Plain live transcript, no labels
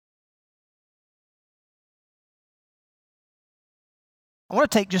I want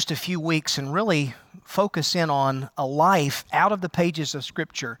to take just a few weeks and really focus in on a life out of the pages of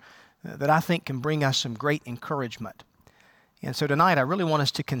Scripture that I think can bring us some great encouragement. And so tonight I really want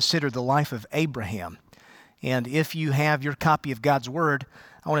us to consider the life of Abraham. And if you have your copy of God's Word,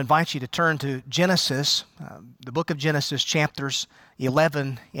 I want to invite you to turn to Genesis, the book of Genesis, chapters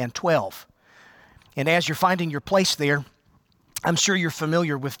 11 and 12. And as you're finding your place there, I'm sure you're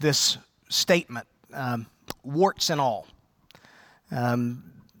familiar with this statement, warts and all.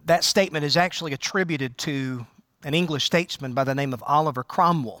 That statement is actually attributed to an English statesman by the name of Oliver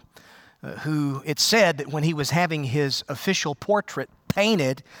Cromwell, who it said that when he was having his official portrait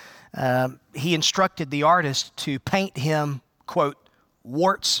painted, he instructed the artist to paint him, quote,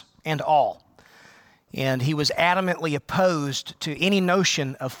 warts and all. And he was adamantly opposed to any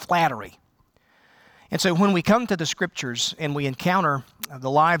notion of flattery. And so when we come to the Scriptures and we encounter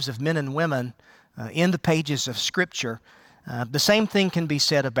the lives of men and women in the pages of Scripture, the same thing can be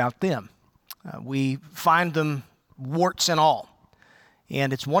said about them. We find them warts and all.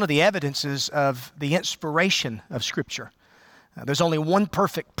 And it's one of the evidences of the inspiration of Scripture. There's only one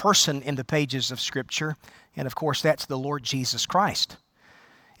perfect person in the pages of Scripture, and of course that's the Lord Jesus Christ.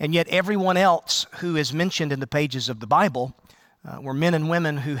 And yet everyone else who is mentioned in the pages of the Bible were men and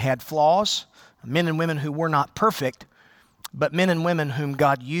women who had flaws, men and women who were not perfect, but men and women whom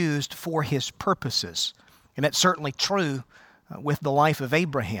God used for His purposes. And that's certainly true with the life of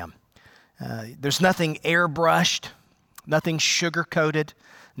Abraham. There's nothing airbrushed, nothing sugar-coated,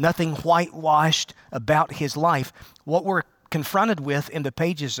 nothing whitewashed about his life. What we're confronted with in the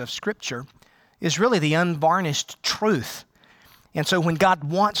pages of Scripture is really the unvarnished truth. And so when God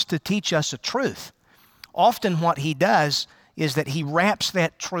wants to teach us a truth, often what He does is that He wraps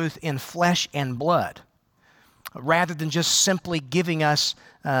that truth in flesh and blood, rather than just simply giving us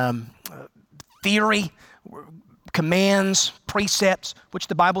theory, commands, precepts, which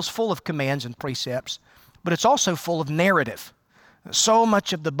the Bible's full of commands and precepts, but it's also full of narrative. So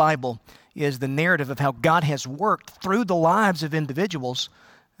much of the Bible is the narrative of how God has worked through the lives of individuals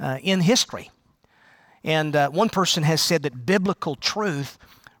in history. And one person has said that biblical truth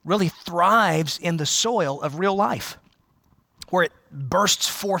really thrives in the soil of real life, where it bursts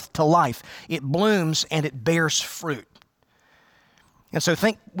forth to life. It blooms and it bears fruit. And so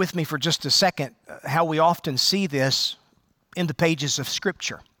think with me for just a second how we often see this in the pages of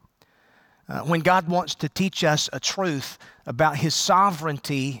Scripture. When God wants to teach us a truth about His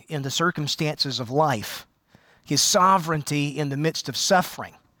sovereignty in the circumstances of life, His sovereignty in the midst of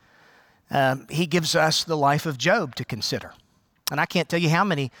suffering, He gives us the life of Job to consider. And I can't tell you how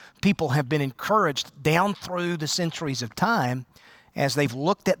many people have been encouraged down through the centuries of time as they've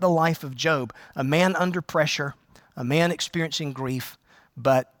looked at the life of Job, a man under pressure, a man experiencing grief,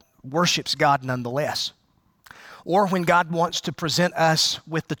 but worships God nonetheless. Or when God wants to present us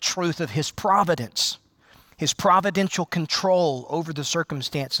with the truth of His providence, His providential control over the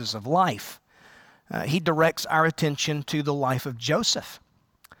circumstances of life, He directs our attention to the life of Joseph.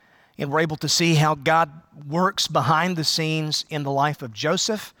 And we're able to see how God works behind the scenes in the life of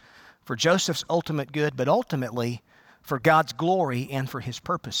Joseph for Joseph's ultimate good, but ultimately for God's glory and for His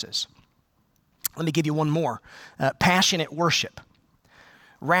purposes. Let me give you one more. Passionate worship.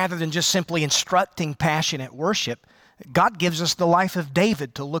 Rather than just simply instructing passionate worship, God gives us the life of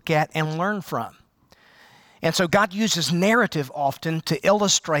David to look at and learn from. And so God uses narrative often to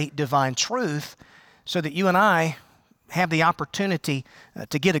illustrate divine truth so that you and I have the opportunity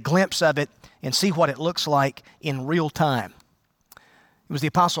to get a glimpse of it and see what it looks like in real time. It was the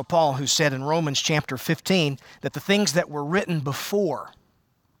Apostle Paul who said in Romans chapter 15 that the things that were written before,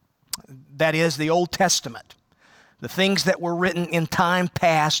 that is the Old Testament, the things that were written in time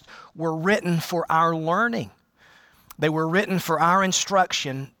past were written for our learning. They were written for our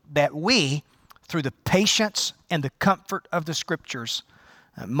instruction that we, through the patience and the comfort of the Scriptures,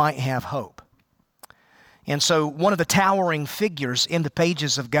 might have hope. And so one of the towering figures in the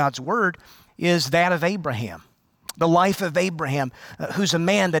pages of God's Word is that of Abraham, the life of Abraham, who's a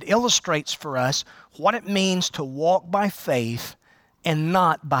man that illustrates for us what it means to walk by faith and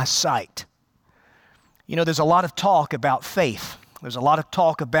not by sight. You know, there's a lot of talk about faith. There's a lot of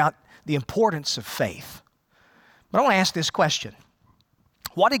talk about the importance of faith. But I want to ask this question.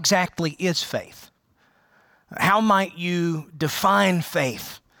 What exactly is faith? How might you define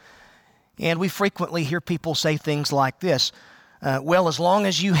faith? And we frequently hear people say things like this, well, as long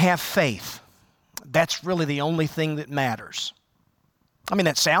as you have faith, that's really the only thing that matters. I mean,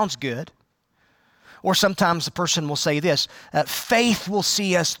 that sounds good. Or sometimes the person will say this, faith will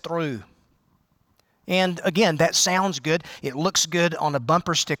see us through. And again, that sounds good. It looks good on a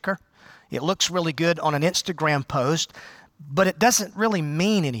bumper sticker. It looks really good on an Instagram post. But it doesn't really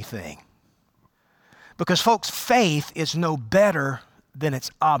mean anything. Because, folks, faith is no better than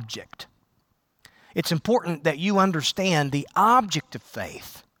its object. It's important that you understand the object of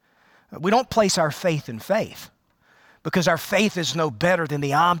faith. We don't place our faith in faith because our faith is no better than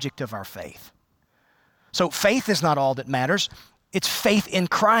the object of our faith. So faith is not all that matters. It's faith in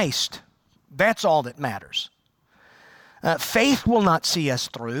Christ. That's all that matters. Faith will not see us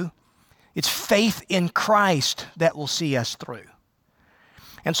through. It's faith in Christ that will see us through.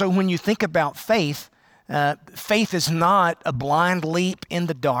 And so when you think about faith, faith is not a blind leap in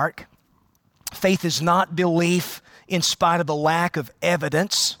the dark. Faith is not belief in spite of the lack of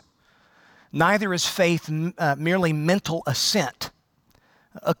evidence. Neither is faith merely mental assent,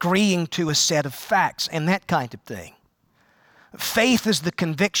 agreeing to a set of facts and that kind of thing. Faith is the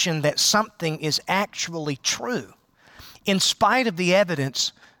conviction that something is actually true, in spite of the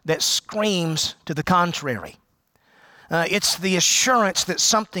evidence that screams to the contrary. It's the assurance that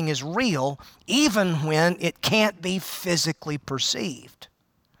something is real, even when it can't be physically perceived.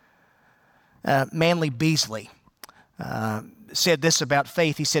 Manly Beasley said this about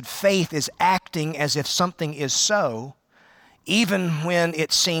faith. He said, faith is acting as if something is so, even when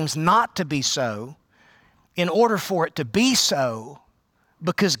it seems not to be so, in order for it to be so,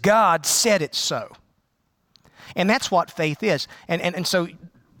 because God said it's so. And that's what faith is. And so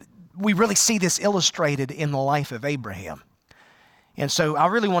we really see this illustrated in the life of Abraham. And so I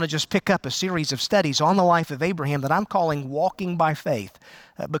really want to just pick up a series of studies on the life of Abraham that I'm calling Walking by Faith,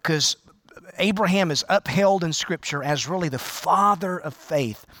 because Abraham is upheld in Scripture as really the father of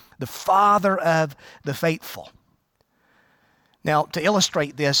faith, the father of the faithful. Now, to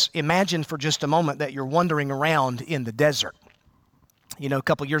illustrate this, imagine for just a moment that you're wandering around in the desert. You know, a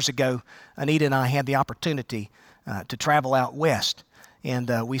couple years ago, Anita and I had the opportunity to travel out west, and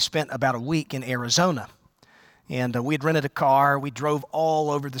we spent about a week in Arizona. And we had rented a car. We drove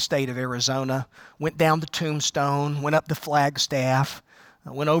all over the state of Arizona, went down to Tombstone, went up to Flagstaff,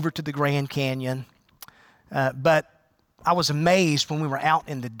 went over to the Grand Canyon. But I was amazed when we were out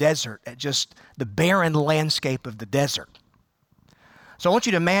in the desert at just the barren landscape of the desert. So I want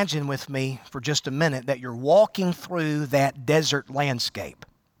you to imagine with me for just a minute that you're walking through that desert landscape.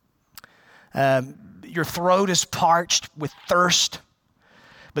 Your throat is parched with thirst,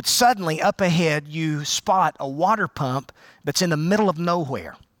 but suddenly up ahead you spot a water pump that's in the middle of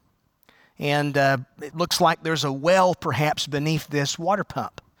nowhere. And it looks like there's a well perhaps beneath this water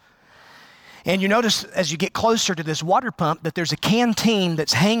pump. And you notice as you get closer to this water pump that there's a canteen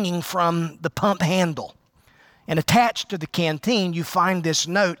that's hanging from the pump handle. And attached to the canteen, you find this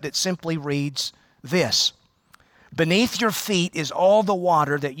note that simply reads this: beneath your feet is all the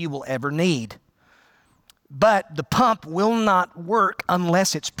water that you will ever need. But the pump will not work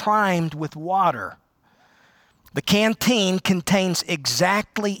unless it's primed with water. The canteen contains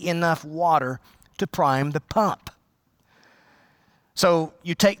exactly enough water to prime the pump. So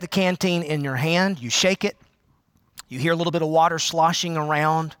you take the canteen in your hand, you shake it, you hear a little bit of water sloshing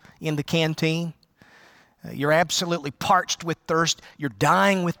around in the canteen. You're absolutely parched with thirst, you're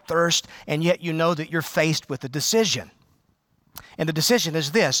dying with thirst, and yet you know that you're faced with a decision. And the decision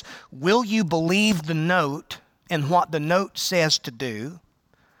is this: will you believe the note and what the note says to do?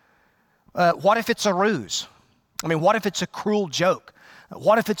 What if it's a ruse? I mean, what if it's a cruel joke?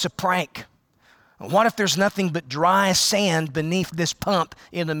 What if it's a prank? What if there's nothing but dry sand beneath this pump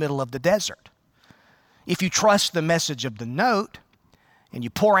in the middle of the desert? If you trust the message of the note, and you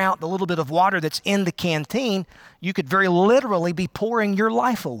pour out the little bit of water that's in the canteen, you could very literally be pouring your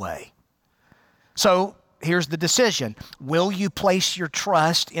life away. So here's the decision. Will you place your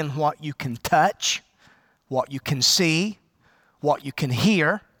trust in what you can touch, what you can see, what you can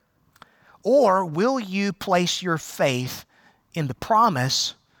hear? Or will you place your faith in the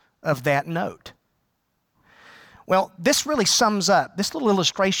promise of that note? Well, this really sums up, this little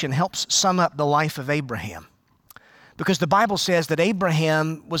illustration helps sum up the life of Abraham. Because the Bible says that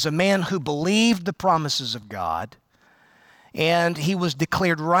Abraham was a man who believed the promises of God, and he was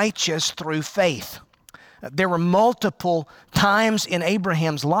declared righteous through faith. There were multiple times in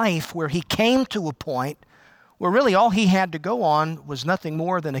Abraham's life where he came to a point where really all he had to go on was nothing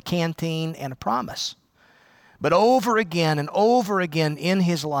more than a canteen and a promise. But over again and over again in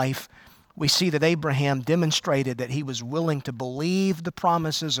his life, we see that Abraham demonstrated that he was willing to believe the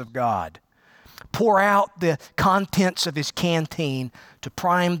promises of God, pour out the contents of his canteen to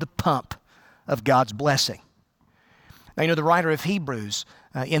prime the pump of God's blessing. Now, you know, the writer of Hebrews,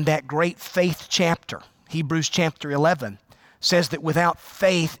 in that great faith chapter, Hebrews chapter 11, says that without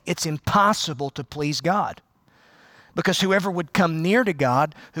faith, it's impossible to please God. Because whoever would come near to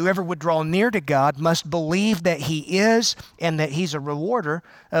God, whoever would draw near to God, must believe that He is and that He's a rewarder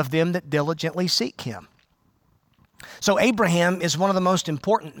of them that diligently seek Him. So Abraham is one of the most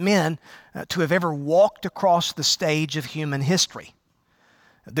important men to have ever walked across the stage of human history.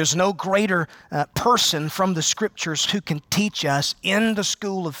 There's no greater person from the Scriptures who can teach us in the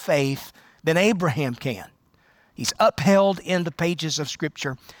school of faith than Abraham can. He's upheld in the pages of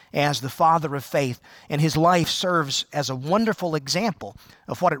Scripture as the father of faith, and his life serves as a wonderful example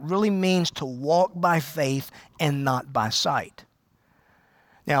of what it really means to walk by faith and not by sight.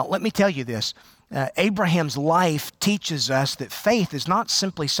 Now, let me tell you this. Abraham's life teaches us that faith is not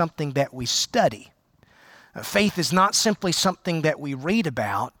simply something that we study. Faith is not simply something that we read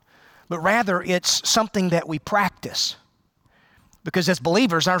about, but rather it's something that we practice. Because as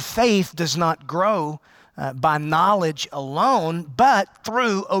believers, our faith does not grow by knowledge alone, but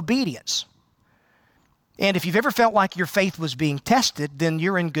through obedience. And if you've ever felt like your faith was being tested, then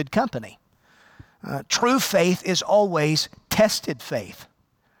you're in good company. True faith is always tested faith.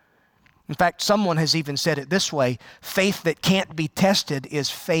 In fact, someone has even said it this way: faith that can't be tested is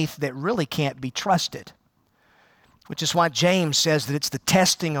faith that really can't be trusted. Which is why James says that it's the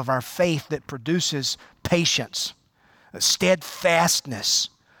testing of our faith that produces patience, steadfastness,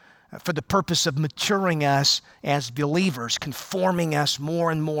 for the purpose of maturing us as believers, conforming us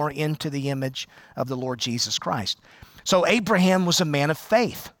more and more into the image of the Lord Jesus Christ. So Abraham was a man of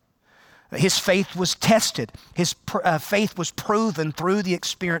faith. His faith was tested. His faith was proven through the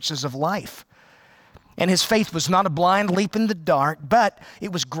experiences of life. And his faith was not a blind leap in the dark, but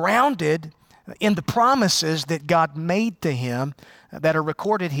it was grounded in the promises that God made to him that are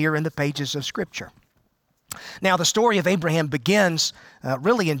recorded here in the pages of Scripture. Now, the story of Abraham begins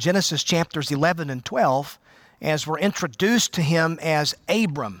really in Genesis chapters 11 and 12 as we're introduced to him as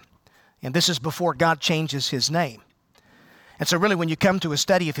Abram. And this is before God changes his name. And so really when you come to a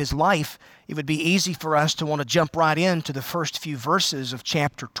study of his life, it would be easy for us to want to jump right into the first few verses of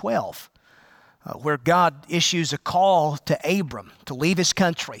chapter 12, where God issues a call to Abram to leave his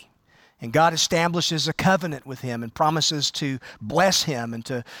country. And God establishes a covenant with him and promises to bless him and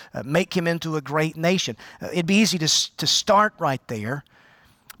to make him into a great nation. It'd be easy to start right there.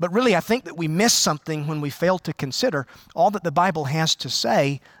 But really, I think that we miss something when we fail to consider all that the Bible has to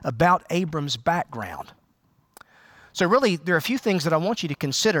say about Abram's background. So really, there are a few things that I want you to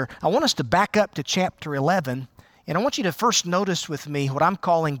consider. I want us to back up to chapter 11, and I want you to first notice with me what I'm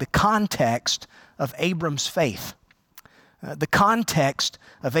calling the context of Abram's faith. The context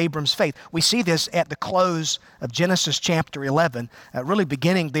of Abram's faith. We see this at the close of Genesis chapter 11, really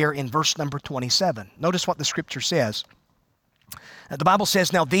beginning there in verse number 27. Notice what the Scripture says. The Bible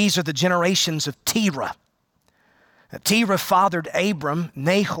says, "Now these are the generations of Terah. Terah fathered Abram,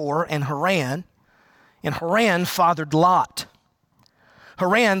 Nahor, and Haran, and Haran fathered Lot.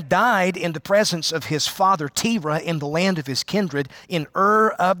 Haran died in the presence of his father Terah in the land of his kindred in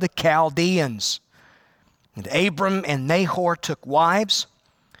Ur of the Chaldeans. And Abram and Nahor took wives.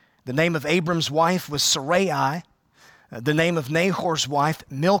 The name of Abram's wife was Sarai. The name of Nahor's wife,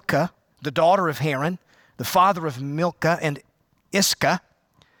 Milcah, the daughter of Haran, the father of Milcah and Iscah."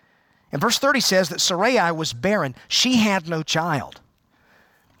 And verse 30 says that Sarai was barren. She had no child.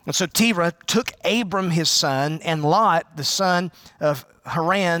 And so Terah took Abram his son, and Lot, the son of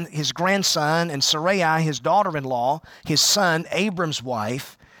Haran, his grandson, and Sarai, his daughter-in-law, his son, Abram's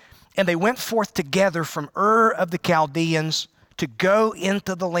wife, and they went forth together from Ur of the Chaldeans to go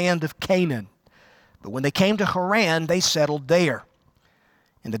into the land of Canaan. But when they came to Haran, they settled there.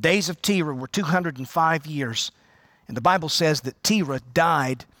 And the days of Terah were 205 years. And the Bible says that Terah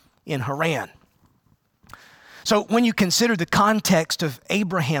died in Haran. So when you consider the context of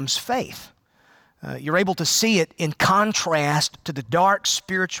Abraham's faith, you're able to see it in contrast to the dark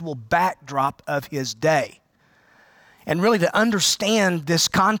spiritual backdrop of his day. And really to understand this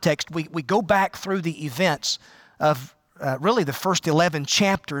context, we go back through the events of really the first 11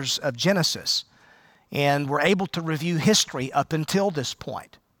 chapters of Genesis. And we're able to review history up until this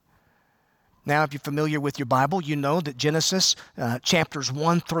point. Now, if you're familiar with your Bible, you know that Genesis chapters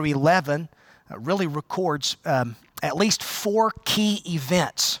 1 through 11 really records at least 4 key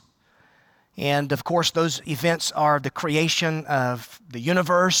events. And of course, those events are the creation of the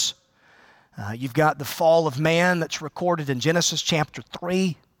universe. You've got the fall of man that's recorded in Genesis chapter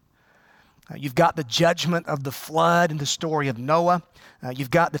 3. You've got the judgment of the flood in the story of Noah.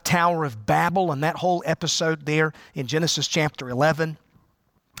 You've got the Tower of Babel and that whole episode there in Genesis chapter 11.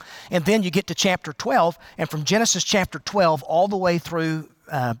 And then you get to chapter 12, and from Genesis chapter 12 all the way through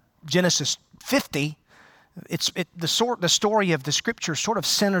Genesis 50, The story of the Scripture sort of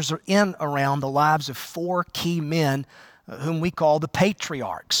centers in around the lives of four key men whom we call the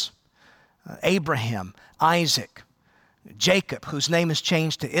patriarchs. Abraham, Isaac, Jacob, whose name is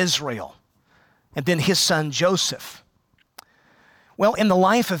changed to Israel, and then his son Joseph. Well, in the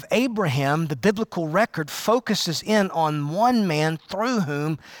life of Abraham, the biblical record focuses in on one man through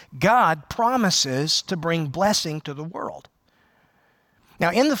whom God promises to bring blessing to the world. Now,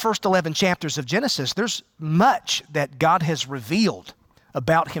 in the first 11 chapters of Genesis, there's much that God has revealed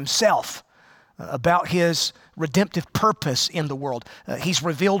about himself, about his redemptive purpose in the world. He's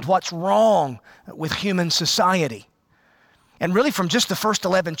revealed what's wrong with human society. And really, from just the first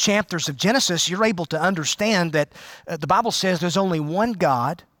 11 chapters of Genesis, you're able to understand that the Bible says there's only one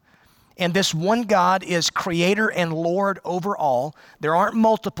God, and this one God is creator and Lord over all. There aren't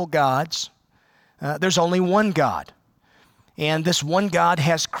multiple gods. There's only one God. And this one God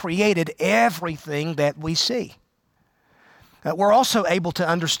has created everything that we see. We're also able to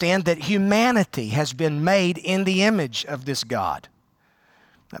understand that humanity has been made in the image of this God,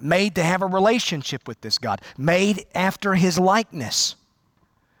 made to have a relationship with this God, made after his likeness.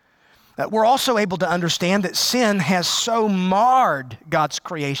 We're also able to understand that sin has so marred God's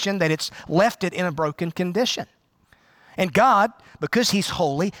creation that it's left it in a broken condition. And God, because he's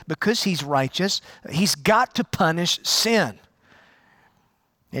holy, because he's righteous, he's got to punish sin.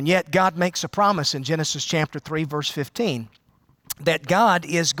 And yet God makes a promise in Genesis chapter 3, verse 15, that God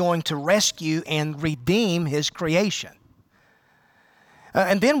is going to rescue and redeem his creation.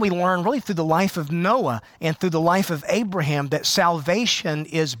 And then we learn really through the life of Noah and through the life of Abraham that salvation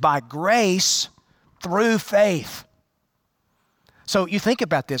is by grace through faith. So you think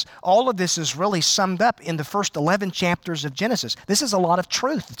about this. All of this is really summed up in the first 11 chapters of Genesis. This is a lot of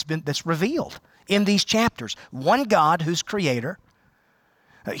truth that's revealed in these chapters. One God who's creator.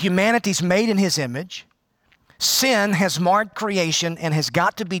 Humanity's made in his image. Sin has marred creation and has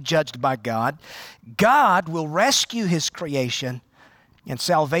got to be judged by God. God will rescue his creation, and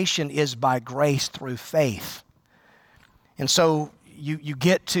salvation is by grace through faith. And so you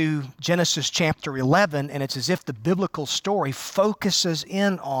get to Genesis chapter 11, and it's as if the biblical story focuses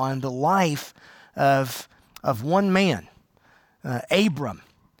in on the life of one man, Abram,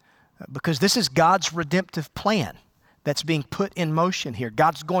 because this is God's redemptive plan that's being put in motion here.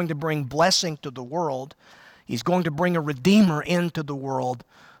 God's going to bring blessing to the world. He's going to bring a redeemer into the world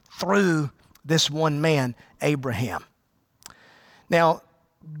through this one man, Abraham. Now,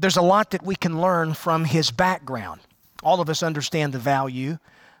 there's a lot that we can learn from his background. All of us understand the value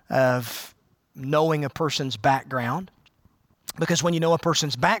of knowing a person's background, because when you know a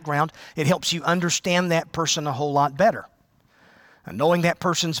person's background, it helps you understand that person a whole lot better. And knowing that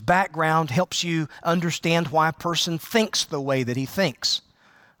person's background helps you understand why a person thinks the way that he thinks,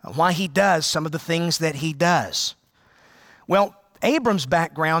 why he does some of the things that he does. Well, Abram's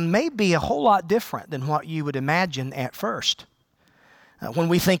background may be a whole lot different than what you would imagine at first. When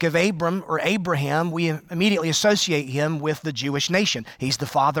we think of Abram or Abraham, we immediately associate him with the Jewish nation. He's the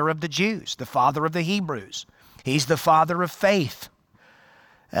father of the Jews, the father of the Hebrews. He's the father of faith.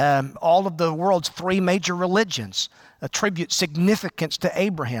 All of the world's three major religions attribute significance to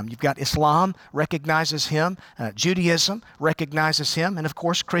Abraham. You've got Islam recognizes him, Judaism recognizes him, and of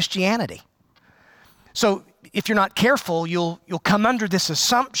course Christianity. So if you're not careful, you'll come under this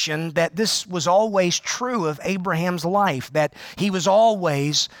assumption that this was always true of Abraham's life, that he was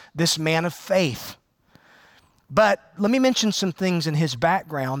always this man of faith. But let me mention some things in his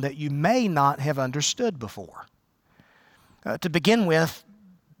background that you may not have understood before. To begin with,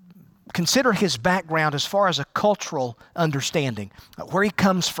 consider his background as far as a cultural understanding, where he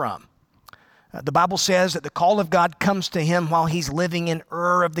comes from. The Bible says that the call of God comes to him while he's living in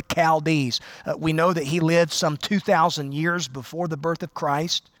Ur of the Chaldees. We know that he lived some 2,000 years before the birth of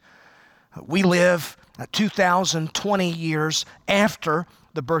Christ. We live 2,020 years after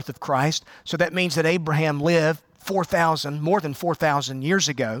the birth of Christ. So that means that Abraham lived more than 4,000 years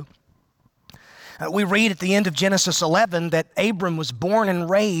ago. We read at the end of Genesis 11 that Abram was born and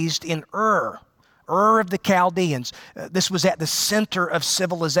raised in Ur of the Chaldeans. This was at the center of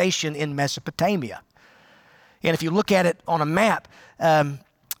civilization in Mesopotamia. And if you look at it on a map,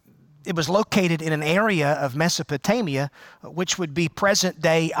 it was located in an area of Mesopotamia which would be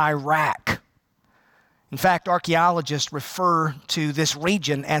present-day Iraq. In fact, archaeologists refer to this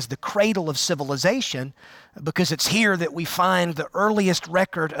region as the cradle of civilization because it's here that we find the earliest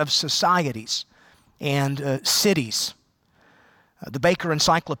record of societies and cities. The Baker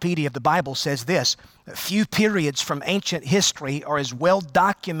Encyclopedia of the Bible says this: few periods from ancient history are as well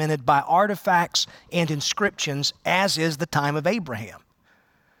documented by artifacts and inscriptions as is the time of Abraham.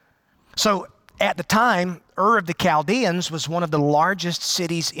 So at the time Ur of the Chaldeans was one of the largest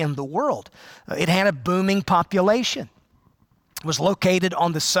cities in the world. It had a booming population. It was located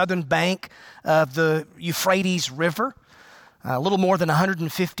on the southern bank of the Euphrates River, a little more than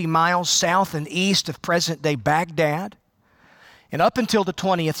 150 miles south and east of present-day Baghdad. And up until the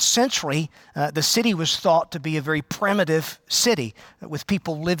 20th century, the city was thought to be a very primitive city with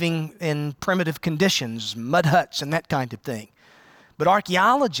people living in primitive conditions, mud huts and that kind of thing. But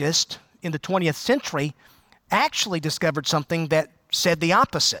archaeologists in the 20th century actually discovered something that said the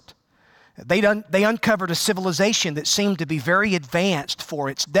opposite. They uncovered a civilization that seemed to be very advanced for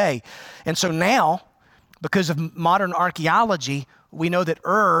its day. And so now, because of modern archaeology, we know that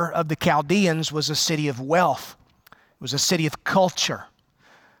Ur of the Chaldeans was a city of wealth. It was a city of culture.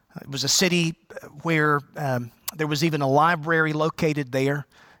 It was a city where there was even a library located there,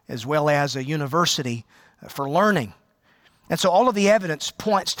 as well as a university for learning. And so all of the evidence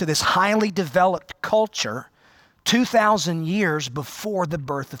points to this highly developed culture 2,000 years before the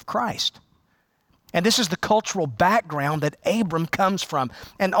birth of Christ. And this is the cultural background that Abram comes from.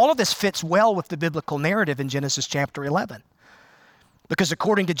 And all of this fits well with the biblical narrative in Genesis chapter 11. Because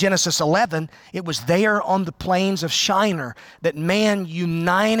according to Genesis 11, it was there on the plains of Shinar that man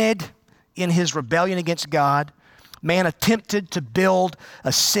united in his rebellion against God. Man attempted to build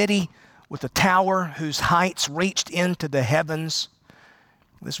a city with a tower whose heights reached into the heavens.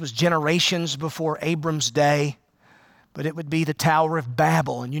 This was generations before Abram's day, but it would be the Tower of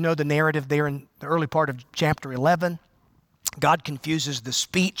Babel. And you know the narrative there in the early part of chapter 11. God confuses the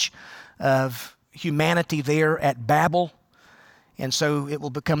speech of humanity there at Babel. And so it will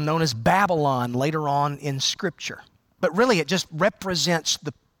become known as Babylon later on in Scripture. But really it just represents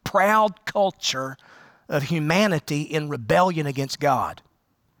the proud culture of humanity in rebellion against God.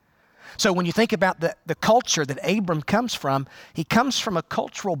 So when you think about the culture that Abram comes from, he comes from a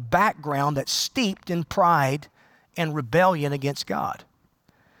cultural background that's steeped in pride and rebellion against God.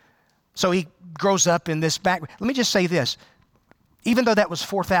 So he grows up in this background. Let me just say this. Even though that was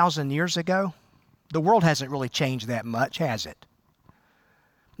 4,000 years ago, the world hasn't really changed that much, has it?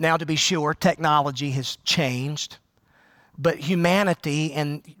 Now, to be sure, technology has changed, but humanity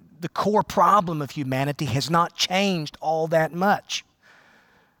and the core problem of humanity has not changed all that much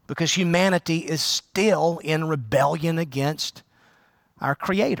because humanity is still in rebellion against our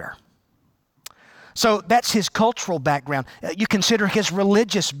Creator. So that's his cultural background. You consider his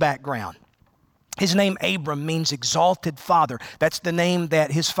religious background. His name Abram means exalted father. That's the name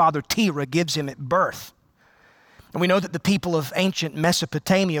that his father Terah gives him at birth. And we know that the people of ancient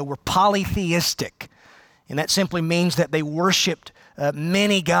Mesopotamia were polytheistic. And that simply means that they worshiped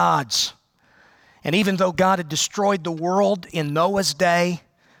many gods. And even though God had destroyed the world in Noah's day,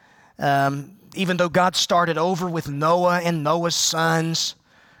 even though God started over with Noah and Noah's sons,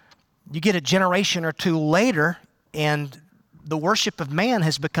 you get a generation or two later, and the worship of man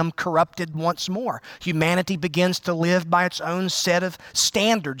has become corrupted once more. Humanity begins to live by its own set of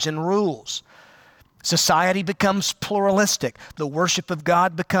standards and rules. Society becomes pluralistic. The worship of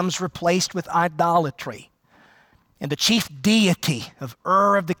God becomes replaced with idolatry. And the chief deity of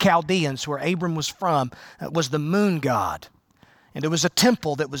Ur of the Chaldeans, where Abram was from, was the moon god. And there was a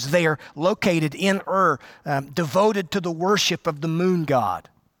temple that was there located in Ur, devoted to the worship of the moon god.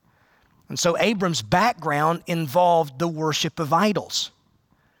 And so Abram's background involved the worship of idols.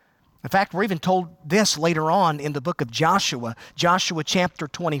 In fact, we're even told this later on in the book of Joshua, Joshua chapter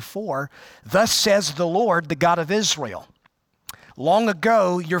 24. Thus says the Lord, the God of Israel, long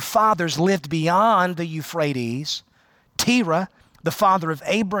ago your fathers lived beyond the Euphrates. Terah, the father of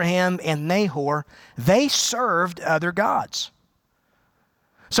Abraham and Nahor, they served other gods.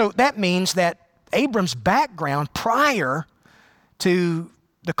 So that means that Abram's background prior to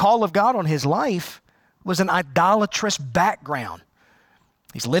the call of God on his life was an idolatrous background.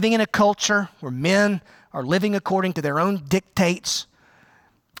 He's living in a culture where men are living according to their own dictates.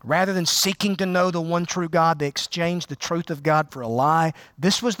 Rather than seeking to know the one true God, they exchanged the truth of God for a lie.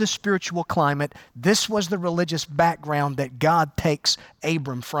 This was the spiritual climate. This was the religious background that God takes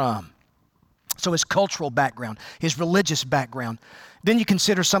Abram from. So his cultural background, his religious background. Then you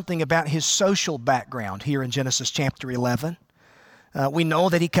consider something about his social background here in Genesis chapter 11. We know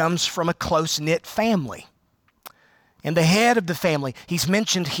that he comes from a close-knit family. And the head of the family, he's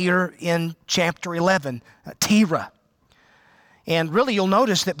mentioned here in chapter 11, Terah. And really you'll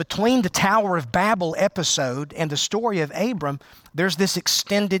notice that between the Tower of Babel episode and the story of Abram, there's this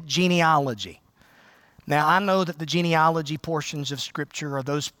extended genealogy. Now I know that the genealogy portions of Scripture are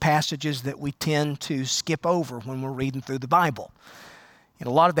those passages that we tend to skip over when we're reading through the Bible. And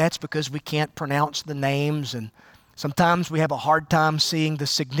a lot of that's because we can't pronounce the names, and sometimes we have a hard time seeing the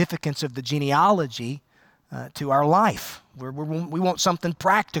significance of the genealogy to our life. We want something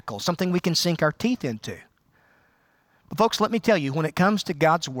practical, something we can sink our teeth into. But folks, let me tell you, when it comes to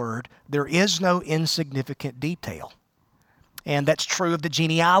God's Word, there is no insignificant detail. And that's true of the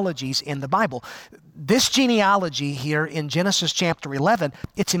genealogies in the Bible. This genealogy here in Genesis chapter 11,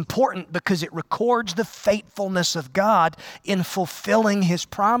 it's important because it records the faithfulness of God in fulfilling His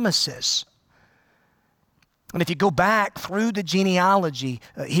promises. And if you go back through the genealogy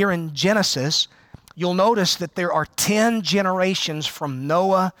here in Genesis, you'll notice that there are 10 generations from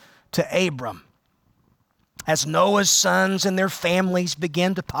Noah to Abram. As Noah's sons and their families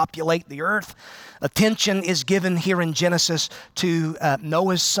begin to populate the earth, attention is given here in Genesis to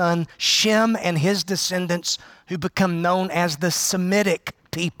Noah's son Shem and his descendants, who become known as the Semitic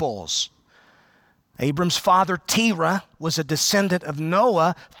peoples. Abram's father Terah was a descendant of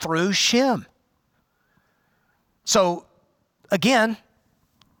Noah through Shem. So again,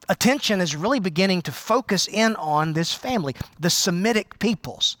 attention is really beginning to focus in on this family, the Semitic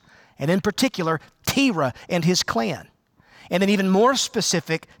peoples, and in particular, Terah and his clan. And then even more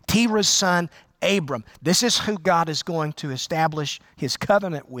specific, Terah's son, Abram. This is who God is going to establish His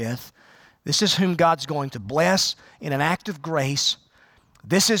covenant with. This is whom God's going to bless in an act of grace.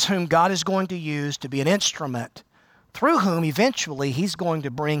 This is whom God is going to use to be an instrument through whom eventually He's going to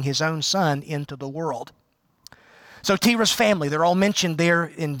bring His own Son into the world. So Terah's family, they're all mentioned there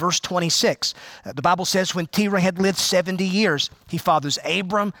in verse 26. The Bible says when Terah had lived 70 years, he fathers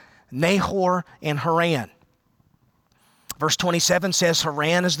Abram, Nahor, and Haran. Verse 27 says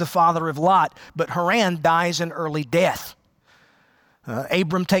Haran is the father of Lot, but Haran dies an early death.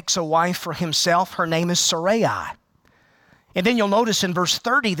 Abram takes a wife for himself. Her name is Sarai. And then you'll notice in verse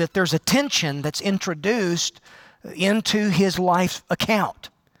 30 that there's a tension that's introduced into his life account.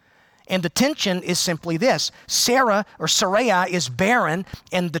 And the tension is simply this: Sarah, or Sarai, is barren,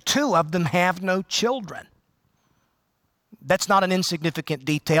 and the two of them have no children. That's not an insignificant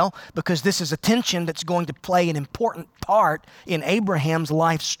detail, because this is a tension that's going to play an important part in Abraham's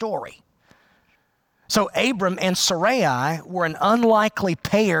life story. So Abram and Sarai were an unlikely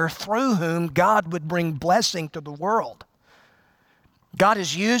pair through whom God would bring blessing to the world. God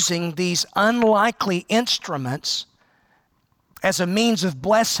is using these unlikely instruments as a means of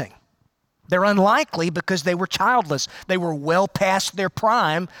blessing. They're unlikely because they were childless. They were well past their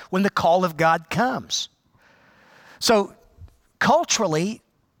prime when the call of God comes. So culturally,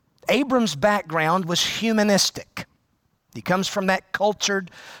 Abram's background was humanistic. He comes from that cultured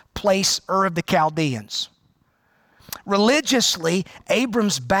place, Ur of the Chaldeans. Religiously,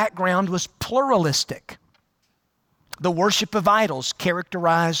 Abram's background was pluralistic. The worship of idols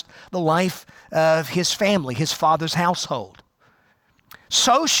characterized the life of his family, his father's household.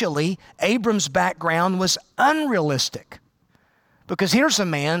 Socially, Abram's background was unrealistic, because here's a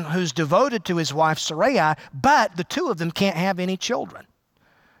man who's devoted to his wife Sarai, but the two of them can't have any children.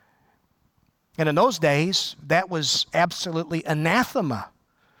 And in those days, that was absolutely anathema.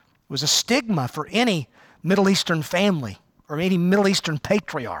 It was a stigma for any Middle Eastern family or any Middle Eastern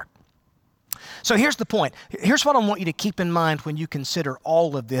patriarch. So here's the point. Here's what I want you to keep in mind when you consider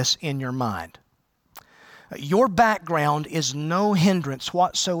all of this in your mind. Your background is no hindrance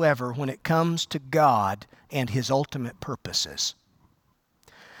whatsoever when it comes to God and His ultimate purposes.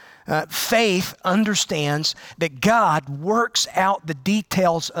 Faith understands that God works out the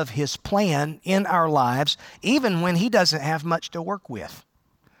details of His plan in our lives, even when He doesn't have much to work with.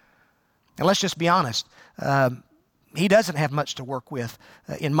 And let's just be honest. He doesn't have much to work with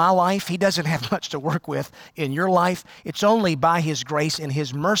in my life. He doesn't have much to work with in your life. It's only by His grace and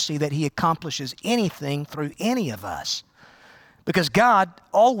His mercy that He accomplishes anything through any of us. Because God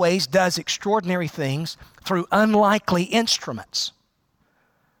always does extraordinary things through unlikely instruments.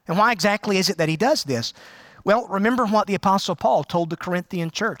 And why exactly is it that He does this? Well, remember what the Apostle Paul told the Corinthian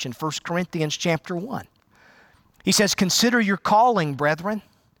church in 1 Corinthians chapter 1. He says, "Consider your calling, brethren.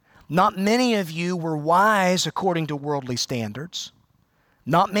 Not many of you were wise according to worldly standards,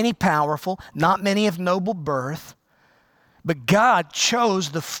 not many powerful, not many of noble birth, but God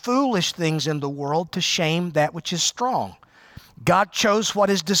chose the foolish things in the world to shame that which is strong. God chose what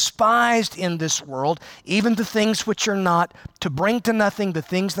is despised in this world, even the things which are not, to bring to nothing the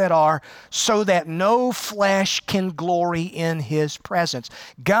things that are, so that no flesh can glory in His presence."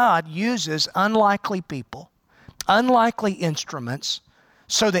 God uses unlikely people, unlikely instruments,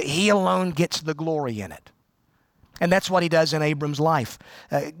 so that He alone gets the glory in it. And that's what He does in Abram's life.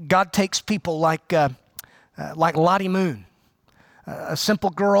 God takes people like Lottie Moon, a simple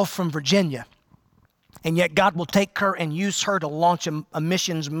girl from Virginia, and yet God will take her and use her to launch a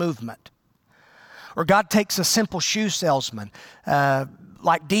missions movement. Or God takes a simple shoe salesman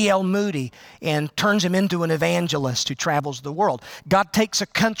like D.L. Moody and turns him into an evangelist who travels the world. God takes a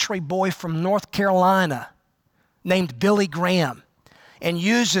country boy from North Carolina named Billy Graham and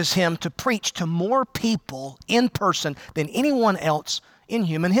uses him to preach to more people in person than anyone else in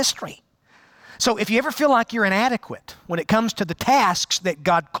human history. So if you ever feel like you're inadequate when it comes to the tasks that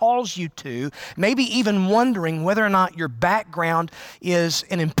God calls you to, maybe even wondering whether or not your background is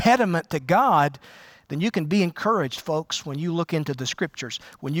an impediment to God, then you can be encouraged, folks, when you look into the Scriptures,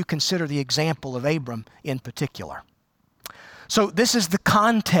 when you consider the example of Abram in particular. So this is the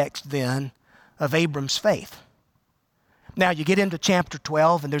context then of Abram's faith. Now you get into chapter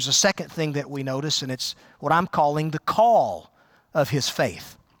 12, and there's a second thing that we notice, and it's what I'm calling the call of his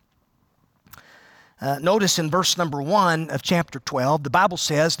faith. Notice in verse number 1 of chapter 12, the Bible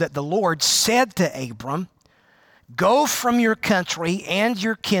says that the Lord said to Abram, "Go from your country and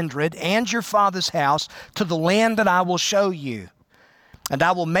your kindred and your father's house to the land that I will show you. And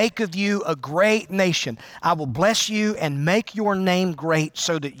I will make of you a great nation. I will bless you and make your name great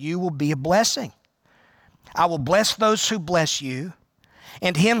so that you will be a blessing. I will bless those who bless you,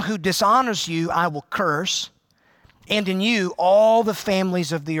 and him who dishonors you I will curse, and in you all the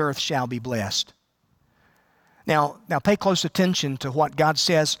families of the earth shall be blessed." Now pay close attention to what God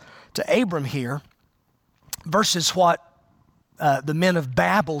says to Abram here versus what the men of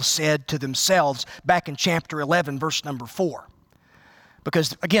Babel said to themselves back in chapter 11, verse number 4.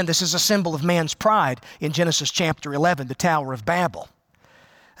 Because, again, this is a symbol of man's pride in Genesis chapter 11, the Tower of Babel.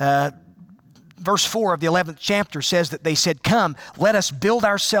 Verse 4 of the 11th chapter says that they said, "Come, let us build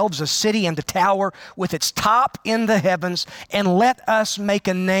ourselves a city and a tower with its top in the heavens, and let us make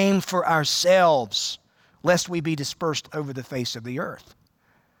a name for ourselves, lest we be dispersed over the face of the earth."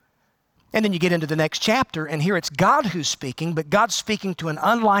 And then you get into the next chapter, and here it's God who's speaking, but God's speaking to an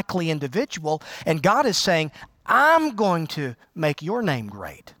unlikely individual, and God is saying, "I'm going to make your name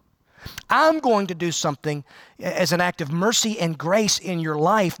great. I'm going to do something as an act of mercy and grace in your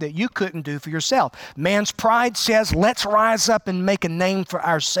life that you couldn't do for yourself." Man's pride says, let's rise up and make a name for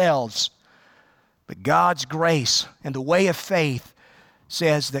ourselves. But God's grace and the way of faith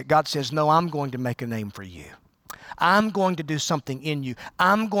says that God says, "No, I'm going to make a name for you. I'm going to do something in you.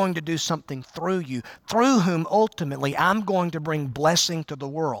 I'm going to do something through you, through whom ultimately I'm going to bring blessing to the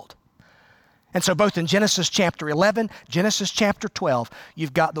world." And so both in Genesis chapter 11, Genesis chapter 12,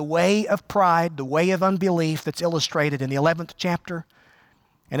 you've got the way of pride, the way of unbelief that's illustrated in the 11th chapter,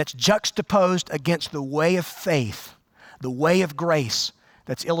 and it's juxtaposed against the way of faith, the way of grace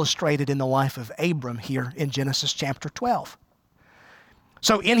that's illustrated in the life of Abram here in Genesis chapter 12.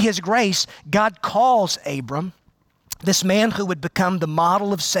 So in his grace, God calls Abram, this man who would become the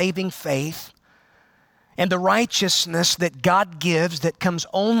model of saving faith and the righteousness that God gives that comes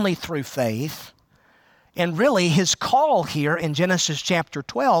only through faith. And really, his call here in Genesis chapter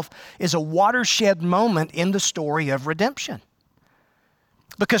 12 is a watershed moment in the story of redemption.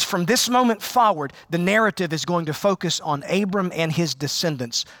 Because from this moment forward, the narrative is going to focus on Abram and his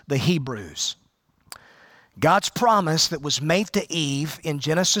descendants, the Hebrews. God's promise that was made to Eve in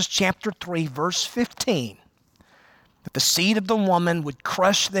Genesis chapter 3, verse 15, that the seed of the woman would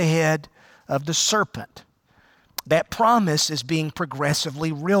crush the head of the serpent. That promise is being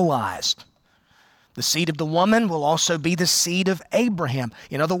progressively realized. The seed of the woman will also be the seed of Abraham.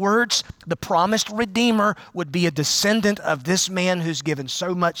 In other words, the promised Redeemer would be a descendant of this man who's given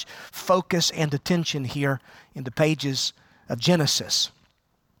so much focus and attention here in the pages of Genesis.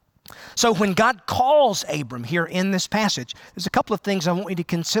 So when God calls Abram here in this passage, there's a couple of things I want you to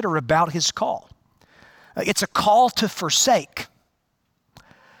consider about his call. It's a call to forsake.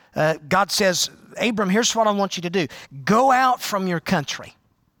 God says, "Abram, here's what I want you to do. Go out from your country.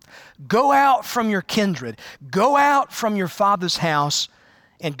 Go out from your kindred. Go out from your father's house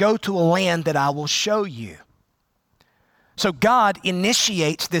and go to a land that I will show you." So God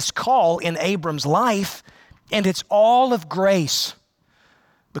initiates this call in Abram's life, and it's all of grace.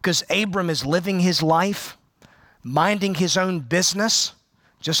 Because Abram is living his life, minding his own business,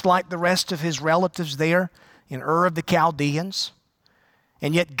 just like the rest of his relatives there in Ur of the Chaldeans.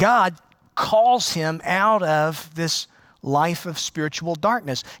 And yet God calls him out of this life of spiritual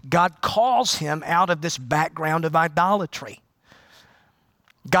darkness. God calls him out of this background of idolatry.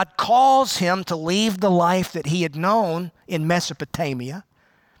 God calls him to leave the life that he had known in Mesopotamia,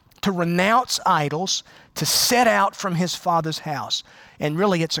 to renounce idols, to set out from his father's house. And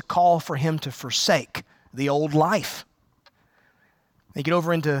really, it's a call for him to forsake the old life. You get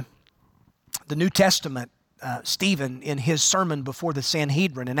over into the New Testament, Stephen, in his sermon before the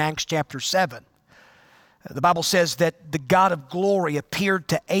Sanhedrin in Acts chapter 7, the Bible says that the God of glory appeared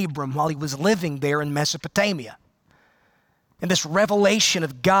to Abram while he was living there in Mesopotamia. And this revelation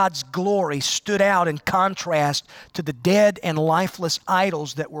of God's glory stood out in contrast to the dead and lifeless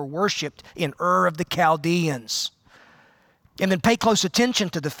idols that were worshiped in Ur of the Chaldeans. And then pay close attention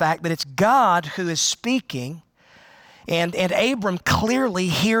to the fact that it's God who is speaking, and Abram clearly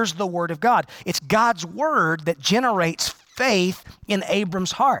hears the word of God. It's God's word that generates faith in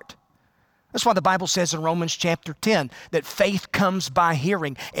Abram's heart. That's why the Bible says in Romans chapter 10 that faith comes by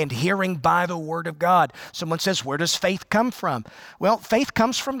hearing, and hearing by the word of God. Someone says, where does faith come from? Well, faith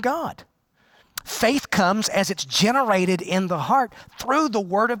comes from God. Faith comes as it's generated in the heart through the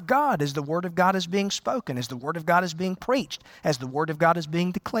word of God, as the word of God is being spoken, as the word of God is being preached, as the word of God is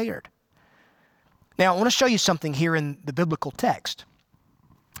being declared. Now, I want to show you something here in the biblical text.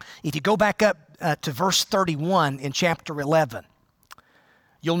 If you go back up to verse 31 in chapter 11,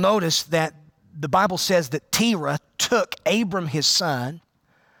 you'll notice that the Bible says that Terah took Abram his son.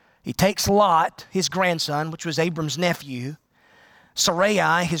 He takes Lot, his grandson, which was Abram's nephew,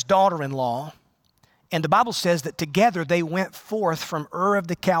 Sarai, his daughter-in-law, and the Bible says that together they went forth from Ur of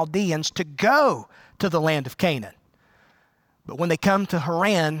the Chaldeans to go to the land of Canaan. But when they come to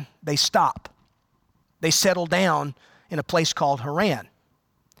Haran, they stop. They settle down in a place called Haran.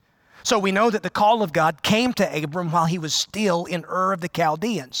 So we know that the call of God came to Abram while he was still in Ur of the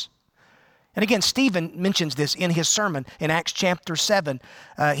Chaldeans. And again, Stephen mentions this in his sermon in Acts chapter 7.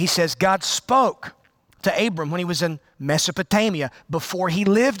 He says, God spoke to Abram when he was in Mesopotamia before he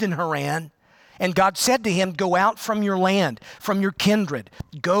lived in Haran. And God said to him, go out from your land, from your kindred,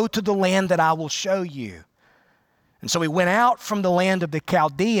 go to the land that I will show you. And so he went out from the land of the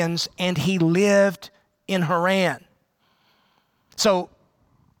Chaldeans and he lived in Haran. So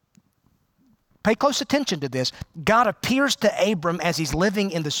pay close attention to this. God appears to Abram as he's living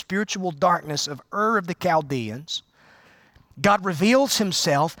in the spiritual darkness of Ur of the Chaldeans. God reveals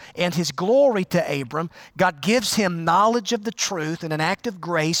himself and his glory to Abram. God gives him knowledge of the truth in an act of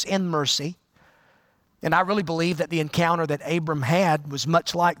grace and mercy. And I really believe that the encounter that Abram had was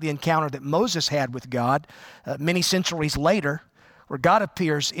much like the encounter that Moses had with God many centuries later, where God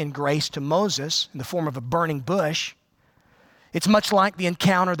appears in grace to Moses in the form of a burning bush. It's much like the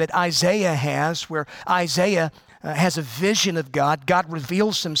encounter that Isaiah has, where Isaiah has a vision of God. God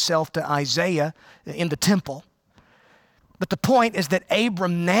reveals himself to Isaiah in the temple. But the point is that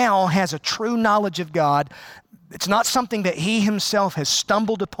Abram now has a true knowledge of God. It's not something that he himself has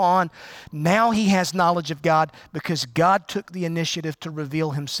stumbled upon. Now he has knowledge of God because God took the initiative to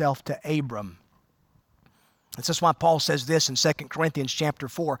reveal himself to Abram. That's why Paul says this in 2 Corinthians chapter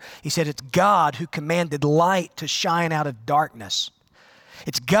 4. He said, it's God who commanded light to shine out of darkness.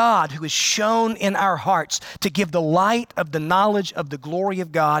 It's God who has shown in our hearts to give the light of the knowledge of the glory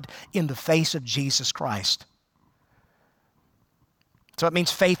of God in the face of Jesus Christ. So it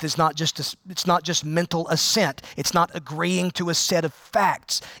means faith is not just mental assent. It's not agreeing to a set of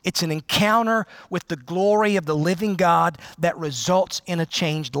facts. It's an encounter with the glory of the living God that results in a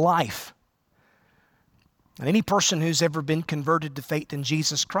changed life. And any person who's ever been converted to faith in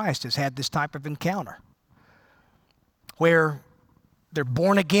Jesus Christ has had this type of encounter where they're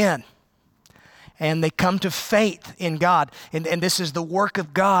born again and they come to faith in God. And this is the work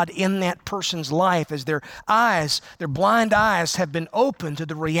of God in that person's life as their blind eyes have been opened to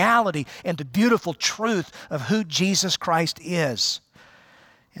the reality and the beautiful truth of who Jesus Christ is.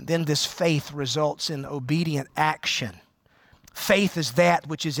 And then this faith results in obedient action. Faith is that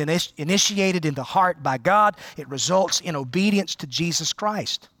which is initiated in the heart by God. It results in obedience to Jesus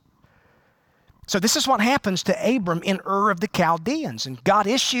Christ. So this is what happens to Abram in Ur of the Chaldeans, and God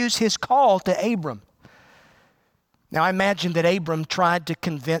issues his call to Abram. Now I imagine that Abram tried to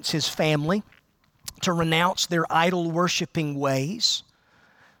convince his family to renounce their idol-worshiping ways,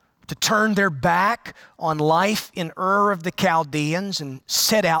 to turn their back on life in Ur of the Chaldeans and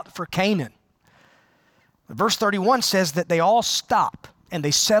set out for Canaan. Verse 31 says that they all stop and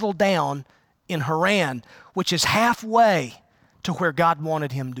they settle down in Haran, which is halfway to where God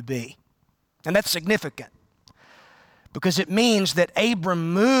wanted him to be. And that's significant because it means that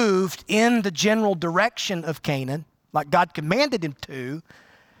Abram moved in the general direction of Canaan, like God commanded him to,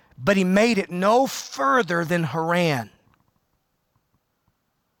 but he made it no further than Haran.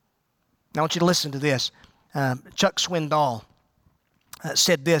 Now I want you to listen to this. Chuck Swindoll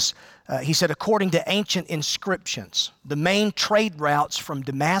said this. He said, according to ancient inscriptions, the main trade routes from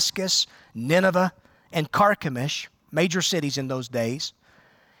Damascus, Nineveh, and Carchemish, major cities in those days,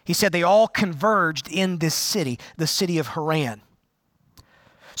 he said they all converged in this city, the city of Haran.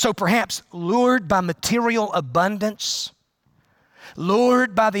 So perhaps lured by material abundance,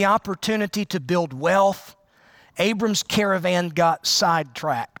 lured by the opportunity to build wealth, Abram's caravan got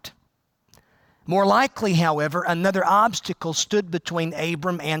sidetracked. More likely, however, another obstacle stood between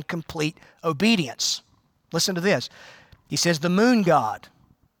Abram and complete obedience. Listen to this. He says, the moon god,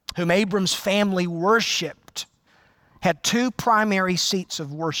 whom Abram's family worshiped, had two primary seats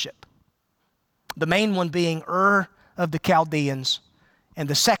of worship. The main one being Ur of the Chaldeans, and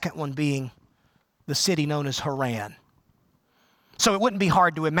the second one being the city known as Haran. So it wouldn't be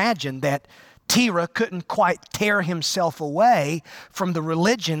hard to imagine that Terah couldn't quite tear himself away from the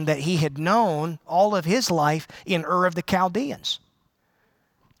religion that he had known all of his life in Ur of the Chaldeans.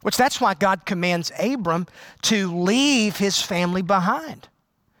 That's why God commands Abram to leave his family behind,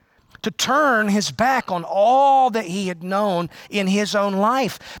 to turn his back on all that he had known in his own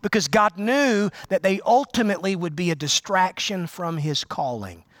life, because God knew that they ultimately would be a distraction from his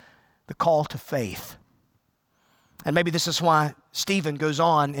calling, the call to faith. And maybe this is why Stephen goes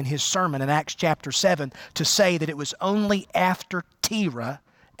on in his sermon in Acts chapter 7 to say that it was only after Terah,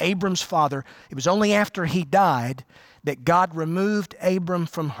 Abram's father, it was only after he died that God removed Abram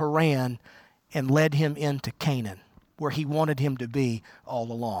from Haran and led him into Canaan, where he wanted him to be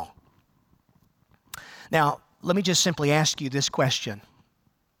all along. Now, let me just simply ask you this question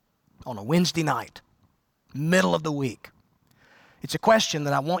on a Wednesday night, middle of the week. It's a question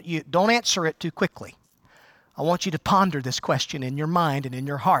that I want you, don't answer it too quickly. I want you to ponder this question in your mind and in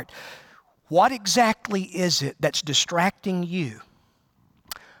your heart. What exactly is it that's distracting you,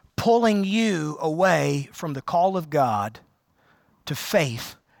 pulling you away from the call of God to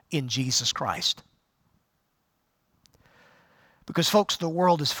faith in Jesus Christ? Because, folks, the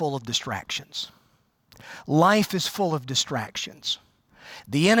world is full of distractions. Life is full of distractions.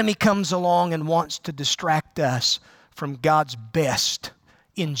 The enemy comes along and wants to distract us from God's best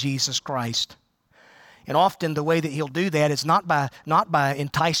in Jesus Christ. And often the way that he'll do that is not by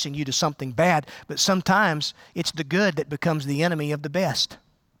enticing you to something bad, but sometimes it's the good that becomes the enemy of the best.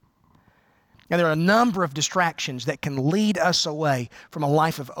 Now, there are a number of distractions that can lead us away from a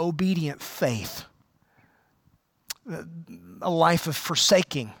life of obedient faith, a life of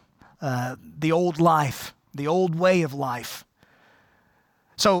forsaking the old life, the old way of life.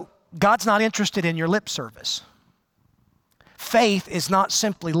 So God's not interested in your lip service. Faith is not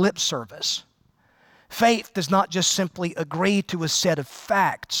simply lip service. Faith does not just simply agree to a set of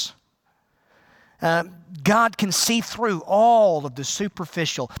facts. God can see through all of the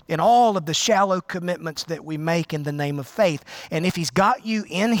superficial and all of the shallow commitments that we make in the name of faith. And if he's got you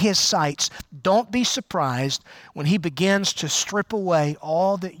in his sights, don't be surprised when he begins to strip away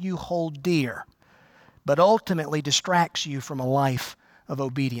all that you hold dear, but ultimately distracts you from a life of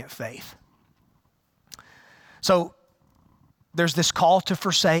obedient faith. So there's this call to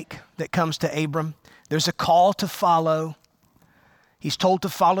forsake that comes to Abram. There's a call to follow. He's told to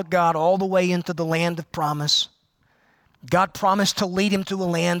follow God all the way into the land of promise. God promised to lead him to a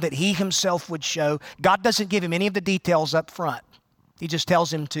land that he himself would show. God doesn't give him any of the details up front. He just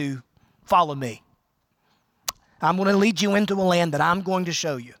tells him to follow me. I'm going to lead you into a land that I'm going to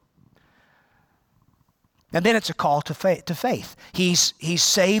show you. And then it's a call to faith. He's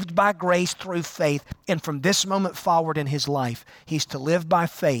saved by grace through faith. And from this moment forward in his life, he's to live by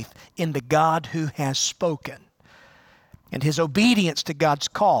faith in the God who has spoken. And his obedience to God's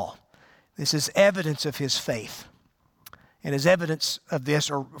call, this is evidence of his faith. And as evidence of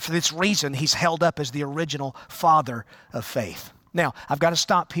this, or for this reason, he's held up as the original father of faith. Now, I've got to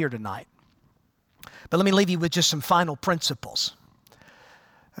stop here tonight. But let me leave you with just some final principles.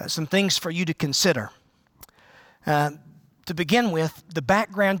 Some things for you to consider. To begin with, the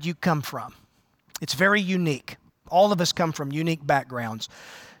background you come from. It's very unique. All of us come from unique backgrounds.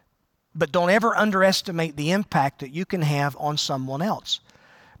 But don't ever underestimate the impact that you can have on someone else.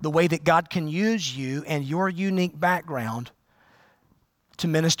 The way that God can use you and your unique background to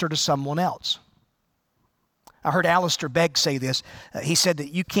minister to someone else. I heard Alistair Begg say this. He said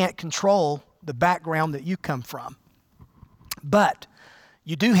that you can't control the background that you come from. But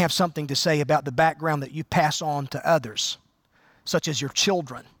you do have something to say about the background that you pass on to others, such as your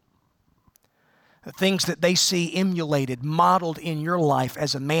children. Things that they see emulated, modeled in your life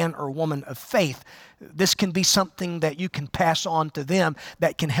as a man or woman of faith. This can be something that you can pass on to them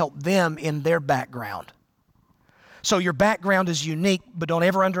that can help them in their background. So your background is unique, but don't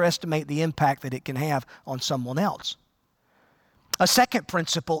ever underestimate the impact that it can have on someone else. A second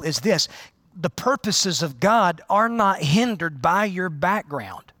principle is this: the purposes of God are not hindered by your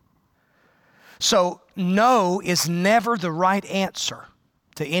background. So no is never the right answer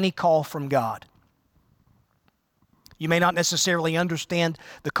to any call from God. You may not necessarily understand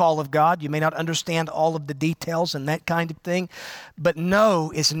the call of God. You may not understand all of the details and that kind of thing, but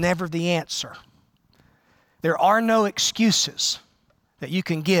no is never the answer. There are no excuses that you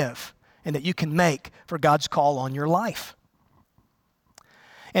can give and that you can make for God's call on your life.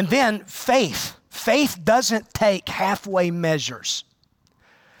 And then faith. Faith doesn't take halfway measures.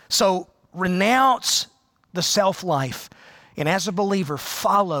 So renounce the self-life, and as a believer,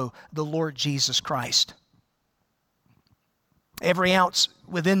 follow the Lord Jesus Christ. Every ounce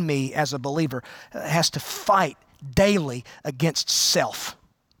within me as a believer has to fight daily against self.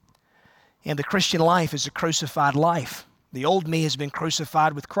 And the Christian life is a crucified life. The old me has been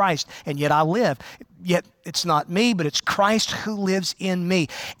crucified with Christ, and yet I live. Yet it's not me, but it's Christ who lives in me.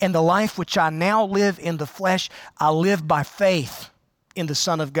 And the life which I now live in the flesh, I live by faith in the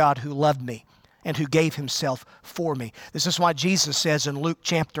Son of God who loved me and who gave himself for me. This is why Jesus says in Luke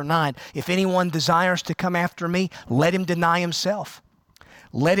chapter 9, if anyone desires to come after me, let him deny himself.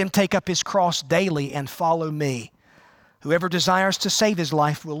 Let him take up his cross daily and follow me. Whoever desires to save his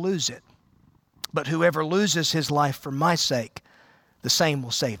life will lose it. But whoever loses his life for my sake, the same will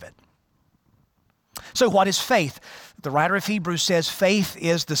save it. So what is faith? The writer of Hebrews says faith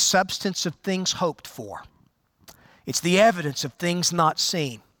is the substance of things hoped for. It's the evidence of things not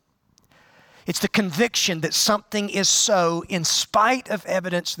seen. It's the conviction that something is so in spite of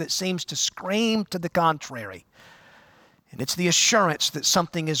evidence that seems to scream to the contrary. And it's the assurance that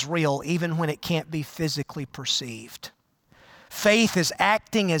something is real even when it can't be physically perceived. Faith is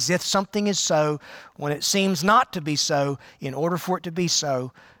acting as if something is so when it seems not to be so in order for it to be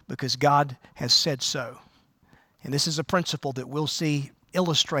so because God has said so. And this is a principle that we'll see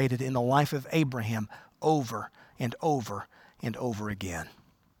illustrated in the life of Abraham over and over and over again.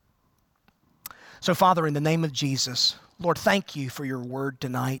 So, Father, in the name of Jesus, Lord, thank you for your word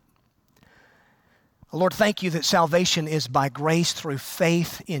tonight. Lord, thank you that salvation is by grace through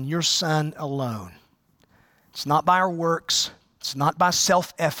faith in your Son alone. It's not by our works. It's not by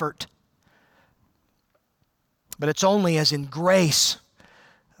self-effort. But it's only as in grace,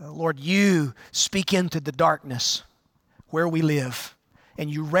 Lord, you speak into the darkness where we live, and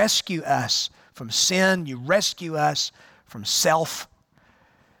you rescue us from sin. You rescue us from self.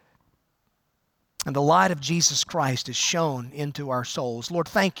 And the light of Jesus Christ is shone into our souls. Lord,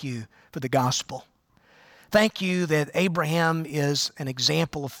 thank you for the gospel. Thank you that Abraham is an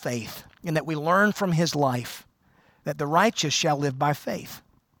example of faith and that we learn from his life that the righteous shall live by faith.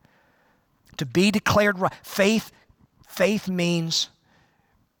 To be declared right. Faith means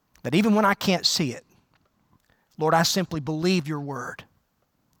that even when I can't see it, Lord, I simply believe your word.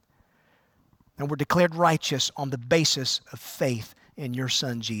 And we're declared righteous on the basis of faith in your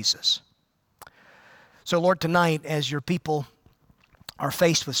Son, Jesus. So, Lord, tonight, as your people are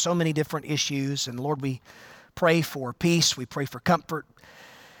faced with so many different issues, and Lord, we pray for peace, we pray for comfort.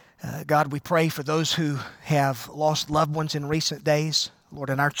 God, we pray for those who have lost loved ones in recent days. Lord,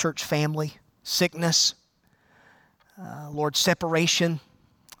 in our church family, sickness, Lord, separation.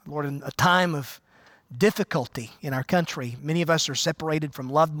 Lord, in a time of difficulty in our country, many of us are separated from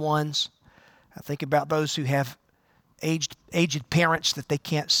loved ones. I think about those who have aged parents that they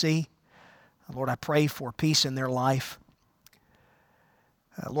can't see. Lord, I pray for peace in their life.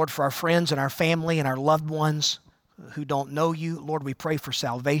 Lord, for our friends and our family and our loved ones who don't know you, Lord, we pray for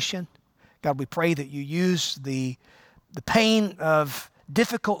salvation. God, we pray that you use the pain of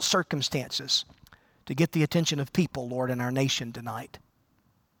difficult circumstances to get the attention of people, Lord, in our nation tonight.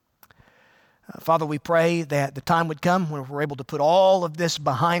 Father, we pray that the time would come when we're able to put all of this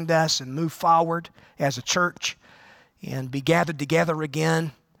behind us and move forward as a church and be gathered together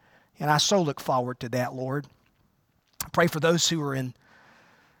again. And I so look forward to that, Lord. I pray for those who are in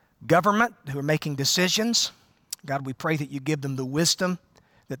government, who are making decisions. God, we pray that you give them the wisdom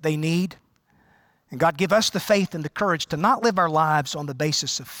that they need. And God, give us the faith and the courage to not live our lives on the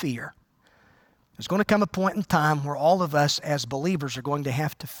basis of fear. There's going to come a point in time where all of us as believers are going to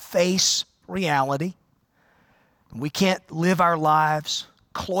have to face reality. We can't live our lives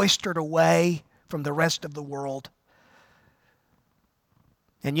cloistered away from the rest of the world.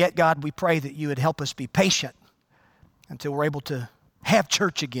 And yet, God, we pray that you would help us be patient until we're able to have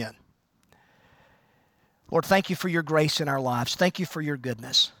church again. Lord, thank you for your grace in our lives. Thank you for your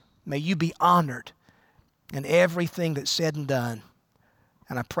goodness. May you be honored in everything that's said and done.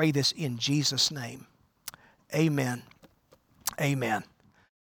 And I pray this in Jesus' name. Amen. Amen.